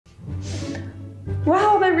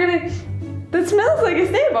Wow, that smells like a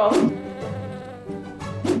stable.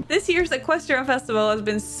 This year's Equestrian Festival has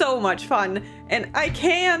been so much fun, and I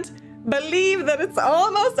can't believe that it's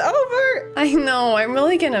almost over. I know, I'm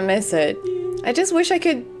really gonna miss it. I just wish I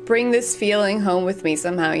could bring this feeling home with me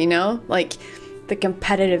somehow, you know? Like the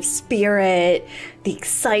competitive spirit, the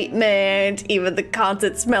excitement, even the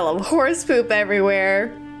constant smell of horse poop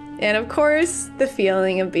everywhere. And of course, the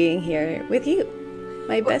feeling of being here with you,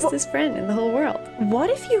 my bestest friend in the whole world. What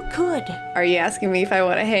if you could? Are you asking me if I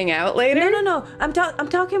want to hang out later? No. I'm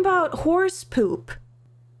talking about horse poop.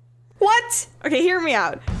 What? Okay, hear me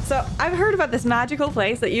out. So I've heard about this magical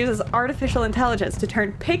place that uses artificial intelligence to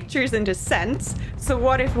turn pictures into scents. So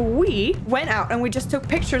what if we went out and we just took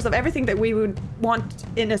pictures of everything that we would want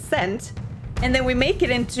in a scent, and then we make it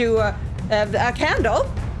into a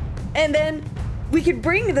candle, and then we could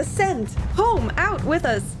bring the scent home out with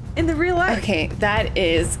us in the real life. Okay, that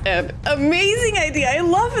is an amazing idea. I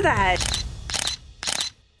love that.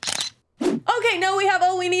 Okay, now we have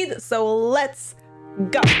all we need, so let's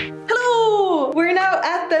go. Hello! We're now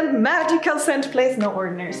at the magical scent place, no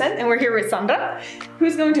ordinary scent, and we're here with Sandra,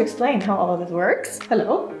 who's going to explain how all of this works.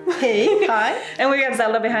 Hello. Hey, hi. And we got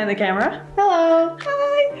Zelda behind the camera. Hello.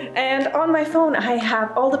 Hi. And on my phone, I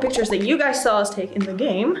have all the pictures that you guys saw us take in the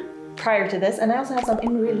game prior to this, and I also have some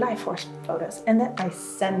in real life horse photos, and then I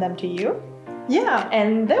send them to you. Yeah.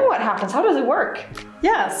 And then what happens? How does it work?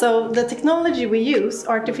 Yeah, so the technology we use,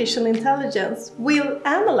 artificial intelligence, will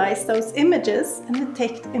analyze those images and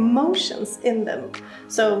detect emotions in them.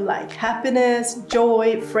 So like happiness,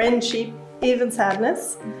 joy, friendship, even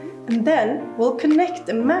sadness. And then we'll connect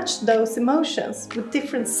and match those emotions with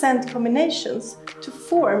different scent combinations to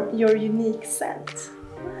form your unique scent.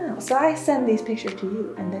 Wow, so I send these pictures to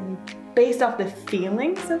you, and then based off the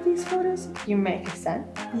feelings of these photos, you make a scent?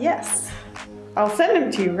 Yes. I'll send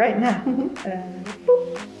them to you right now.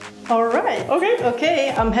 All right.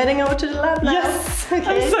 Okay, I'm heading over to the lab now. Yes!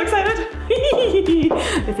 Okay. I'm so excited!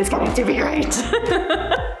 This is going to be great!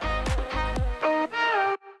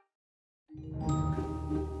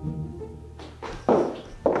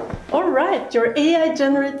 All right, your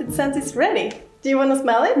AI-generated scent is ready. Do you want to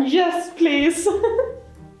smell it? Yes, please!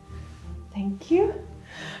 Thank you.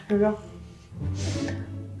 Here we go.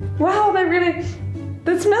 Wow,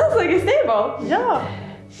 that smells like a stable. Yeah.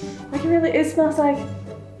 Like it smells like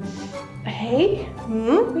hay,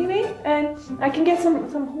 maybe? And I can get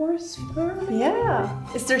some horse fur. Yeah.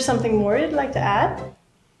 Is there something more you'd like to add?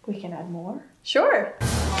 We can add more. Sure.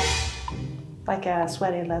 Like a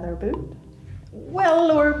sweaty leather boot.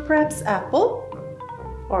 Well, or perhaps apple.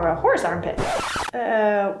 Or a horse armpit.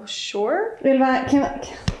 Sure. Ylva,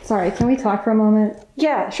 can we talk for a moment?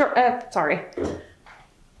 Yeah, sure. Sorry.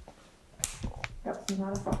 That's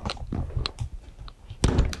not a problem.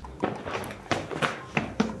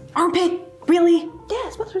 Armpit? Really? Yeah,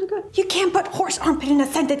 it smells really good. You can't put horse armpit in a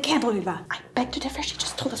scented candle, Ylva. I beg to differ, she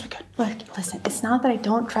just told us we could. Look, listen, it's not that I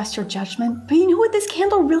don't trust your judgment, but you know what this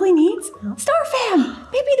candle really needs? No. Starfam!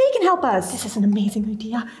 Maybe they can help us. This is an amazing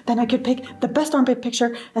idea. Then I could pick the best armpit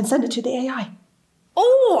picture and send it to the AI.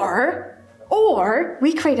 Or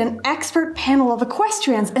we create an expert panel of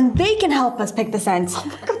equestrians and they can help us pick the scents. Oh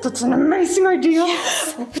my god, that's an amazing idea.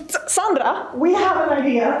 Yes. Sandra, we have an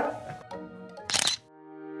idea.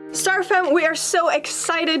 Starfam, we are so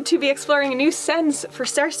excited to be exploring new scents for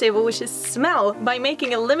Star Stable, which is smell, by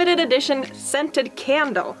making a limited edition scented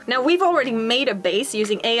candle. Now, we've already made a base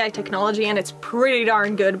using AI technology and it's pretty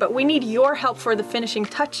darn good, but we need your help for the finishing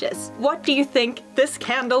touches. What do you think this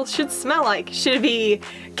candle should smell like? Should it be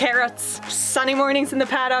carrots, sunny mornings in the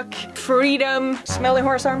paddock, freedom, smelly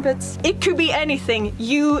horse armpits? It could be anything,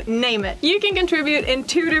 you name it. You can contribute in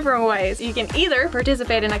two different ways. You can either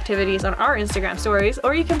participate in activities on our Instagram stories,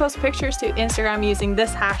 or you can post pictures to Instagram using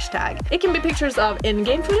this hashtag. It can be pictures of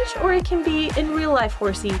in-game footage, or it can be in real life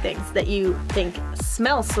horsey things that you think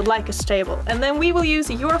smells like a stable. And then we will use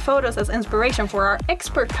your photos as inspiration for our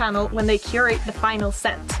expert panel when they curate the final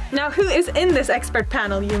scent. Now, who is in this expert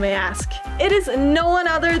panel, you may ask? It is no one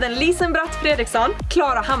other than Lisen Bratt Fredricson,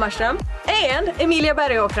 Klara Hammarström, and Emilia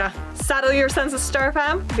Bergåkra. Saddle your sense of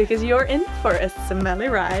Starfam, because you're in for a smelly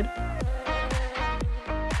ride.